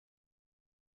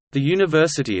The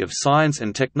University of Science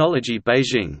and Technology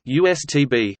Beijing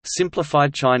 (USTB),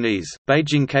 simplified Chinese,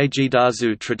 Beijing Keiji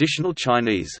Dazu Traditional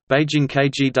Chinese, Beijing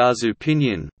Keiji Dazu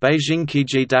Pinyin, Beijing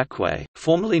Keiji Dakui,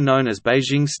 formerly known as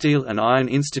Beijing Steel and Iron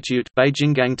Institute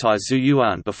Beijing Gangtai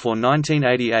Zuyuan before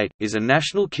 1988, is a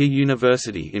national key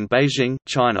university in Beijing,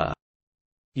 China.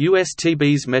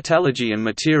 USTB's metallurgy and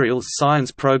materials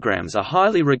science programs are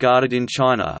highly regarded in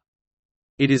China.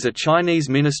 It is a Chinese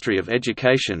Ministry of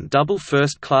Education double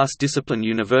first-class discipline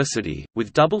university,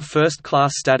 with double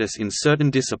first-class status in certain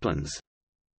disciplines.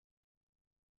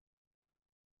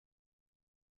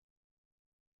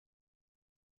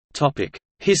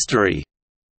 History.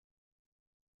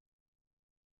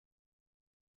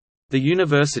 The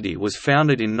university was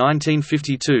founded in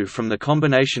 1952 from the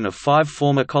combination of 5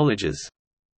 former colleges.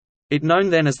 It known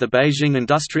then as the Beijing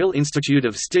Industrial Institute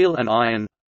of Steel and Iron,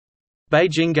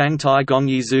 Beijing Gangtai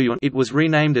Gongyi Zuyuan. It was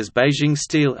renamed as Beijing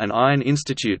Steel and Iron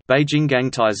Institute Beijing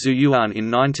Gangtai Zuyuan in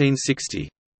 1960.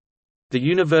 The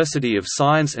University of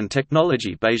Science and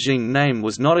Technology Beijing name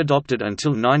was not adopted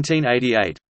until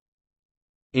 1988.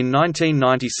 In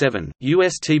 1997,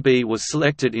 USTB was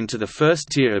selected into the first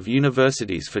tier of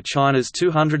universities for China's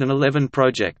 211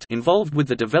 project involved with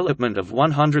the development of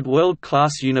 100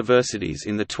 world-class universities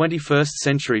in the 21st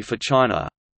century for China.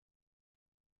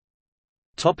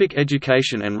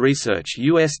 Education and research.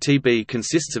 USTB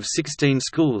consists of 16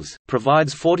 schools,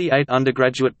 provides 48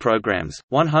 undergraduate programs,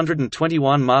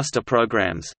 121 master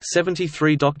programs,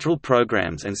 73 doctoral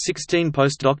programs and 16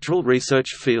 postdoctoral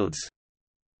research fields.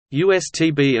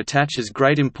 USTB attaches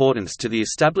great importance to the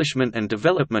establishment and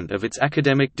development of its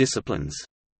academic disciplines.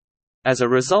 As a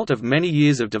result of many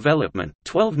years of development,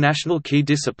 12 national key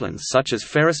disciplines such as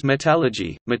ferrous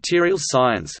metallurgy, materials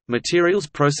science, materials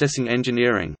processing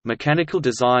engineering, mechanical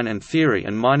design and theory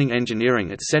and mining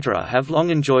engineering etc. have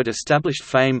long enjoyed established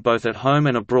fame both at home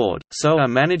and abroad, so are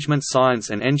management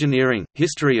science and engineering,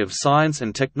 history of science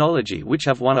and technology which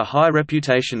have won a high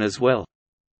reputation as well.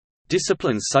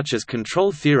 Disciplines such as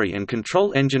control theory and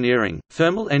control engineering,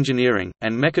 thermal engineering,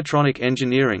 and mechatronic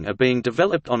engineering are being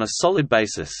developed on a solid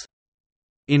basis.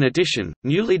 In addition,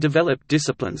 newly developed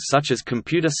disciplines such as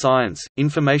computer science,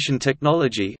 information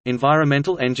technology,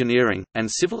 environmental engineering, and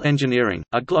civil engineering,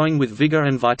 are glowing with vigor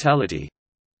and vitality.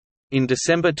 In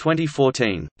December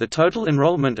 2014, the total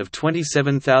enrollment of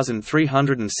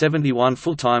 27,371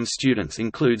 full-time students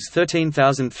includes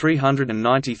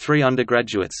 13,393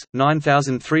 undergraduates,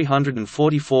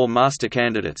 9,344 master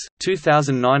candidates,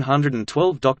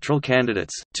 2,912 doctoral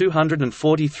candidates,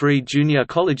 243 junior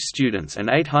college students and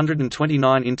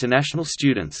 829 international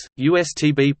students.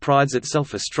 USTB prides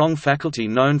itself a strong faculty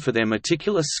known for their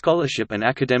meticulous scholarship and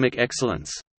academic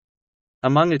excellence.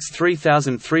 Among its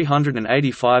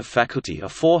 3,385 faculty are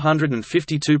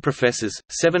 452 professors,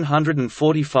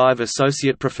 745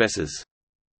 associate professors,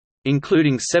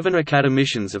 including 7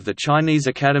 academicians of the Chinese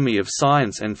Academy of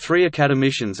Science and 3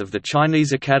 academicians of the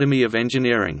Chinese Academy of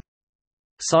Engineering.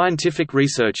 Scientific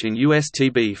research in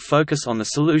USTB focus on the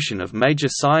solution of major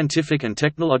scientific and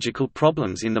technological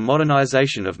problems in the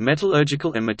modernization of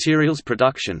metallurgical and materials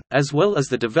production, as well as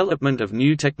the development of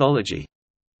new technology.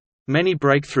 Many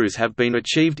breakthroughs have been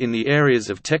achieved in the areas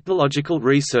of technological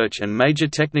research and major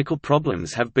technical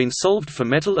problems have been solved for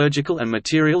metallurgical and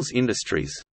materials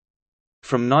industries.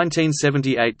 From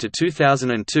 1978 to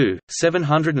 2002,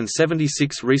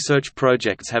 776 research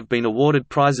projects have been awarded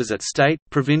prizes at state,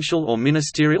 provincial or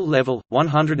ministerial level,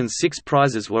 106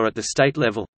 prizes were at the state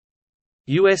level.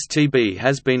 USTB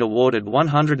has been awarded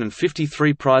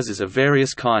 153 prizes of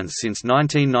various kinds since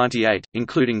 1998,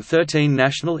 including 13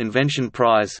 National Invention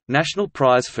Prize, National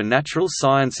Prize for Natural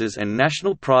Sciences and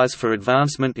National Prize for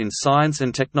Advancement in Science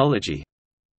and Technology.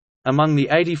 Among the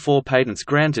 84 patents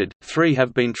granted, 3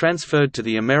 have been transferred to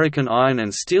the American Iron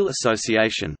and Steel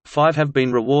Association, 5 have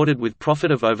been rewarded with profit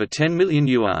of over 10 million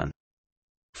yuan.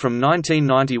 From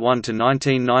 1991 to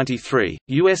 1993,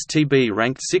 USTB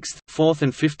ranked 6th, 4th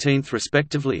and 15th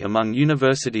respectively among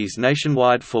universities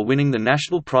nationwide for winning the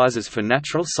national prizes for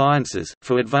natural sciences,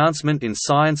 for advancement in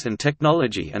science and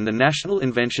technology and the National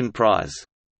Invention Prize.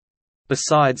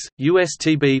 Besides,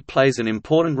 USTB plays an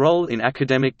important role in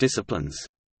academic disciplines.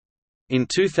 In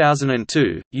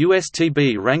 2002,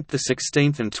 USTB ranked the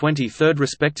 16th and 23rd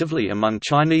respectively among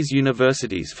Chinese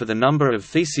universities for the number of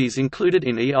theses included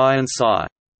in EI and Sci.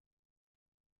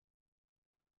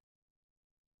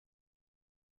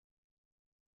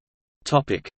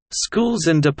 Schools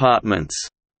and departments.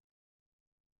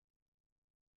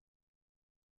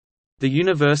 The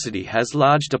university has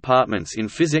large departments in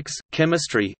physics,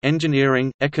 chemistry,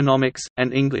 engineering, economics,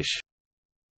 and English.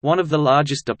 One of the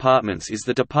largest departments is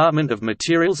the Department of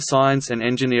Materials Science and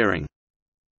Engineering.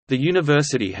 The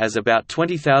university has about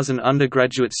 20,000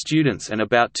 undergraduate students and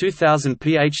about 2,000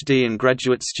 PhD and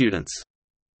graduate students.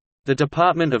 The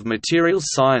Department of Materials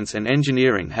Science and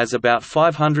Engineering has about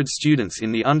 500 students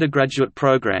in the undergraduate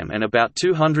program and about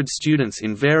 200 students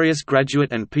in various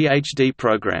graduate and PhD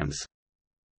programs.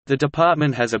 The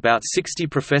department has about 60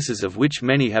 professors, of which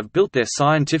many have built their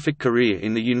scientific career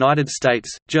in the United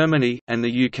States, Germany, and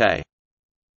the UK.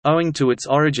 Owing to its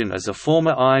origin as a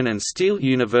former iron and steel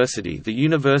university, the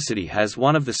university has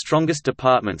one of the strongest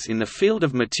departments in the field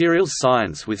of materials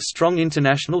science, with strong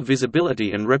international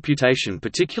visibility and reputation,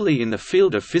 particularly in the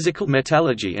field of physical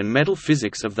metallurgy and metal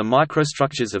physics of the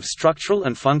microstructures of structural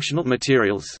and functional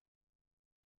materials.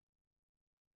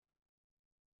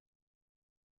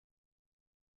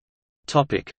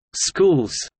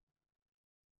 Schools.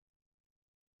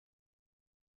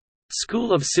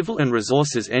 School of Civil and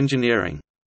Resources Engineering,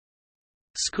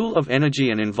 School of Energy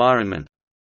and Environment,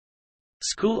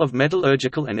 School of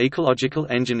Metallurgical and Ecological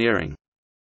Engineering,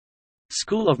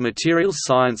 School of Materials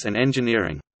Science and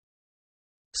Engineering,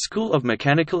 School of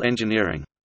Mechanical Engineering,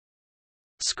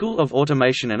 School of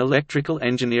Automation and Electrical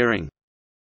Engineering,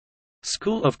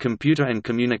 School of Computer and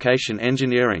Communication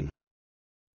Engineering,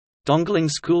 Dongling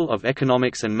School of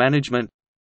Economics and Management,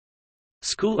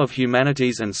 School of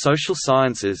Humanities and Social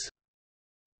Sciences,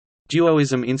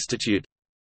 Duoism Institute,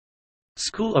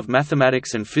 School of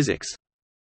Mathematics and Physics,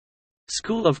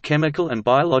 School of Chemical and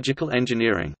Biological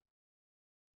Engineering,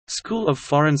 School of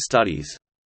Foreign Studies,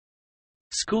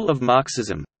 School of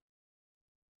Marxism,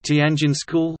 Tianjin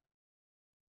School,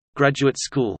 Graduate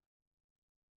School.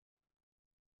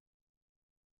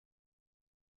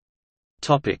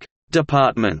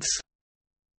 Departments.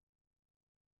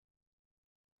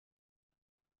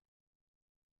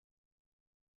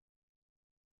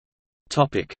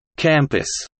 Campus.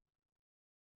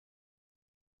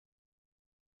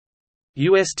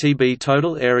 USTB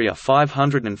total area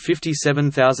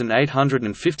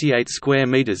 557,858 square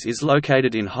meters is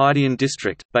located in Haidian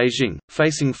District, Beijing,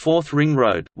 facing 4th Ring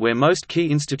Road, where most key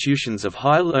institutions of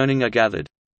higher learning are gathered.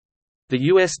 The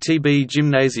USTB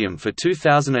Gymnasium for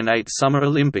 2008 Summer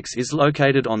Olympics is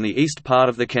located on the east part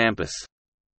of the campus.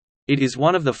 It is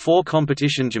one of the 4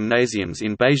 competition gymnasiums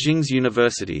in Beijing's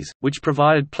universities, which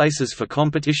provided places for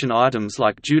competition items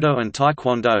like judo and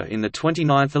taekwondo in the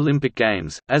 29th Olympic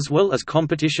Games, as well as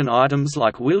competition items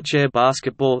like wheelchair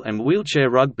basketball and wheelchair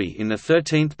rugby in the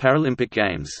 13th Paralympic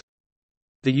Games.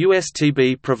 The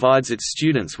USTB provides its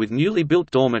students with newly built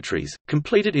dormitories,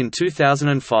 completed in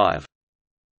 2005.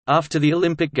 After the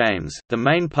Olympic Games, the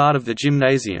main part of the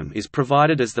gymnasium is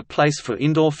provided as the place for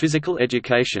indoor physical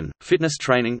education, fitness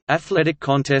training, athletic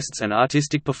contests and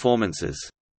artistic performances.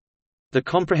 The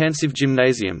comprehensive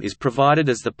gymnasium is provided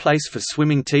as the place for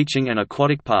swimming teaching and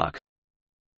aquatic park.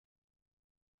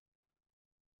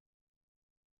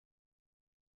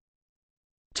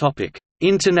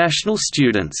 International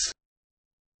students.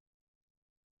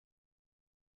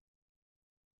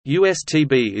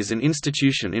 USTB is an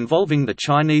institution involving the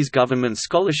Chinese government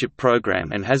scholarship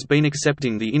program and has been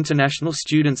accepting the international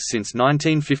students since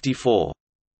 1954.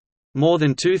 More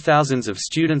than 2,000 of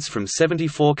students from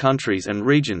 74 countries and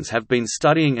regions have been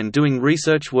studying and doing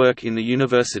research work in the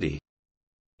university.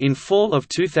 In fall of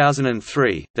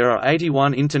 2003, there are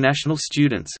 81 international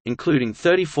students, including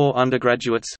 34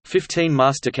 undergraduates, 15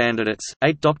 master candidates,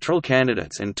 8 doctoral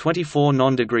candidates and 24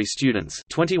 non-degree students,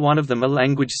 21 of them are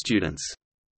language students.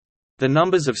 The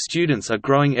numbers of students are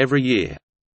growing every year.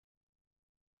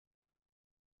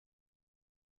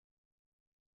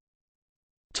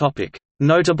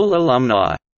 Notable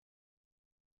alumni.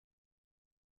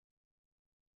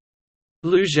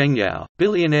 Liu Zhengyao,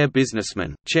 billionaire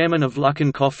businessman, chairman of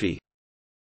Luckin Coffee.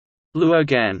 Luo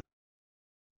Gan,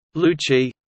 Lu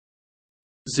Qi,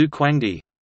 Zhu Guangdi,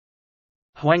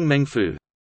 Huang Mengfu,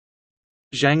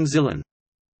 Zhang Zilan.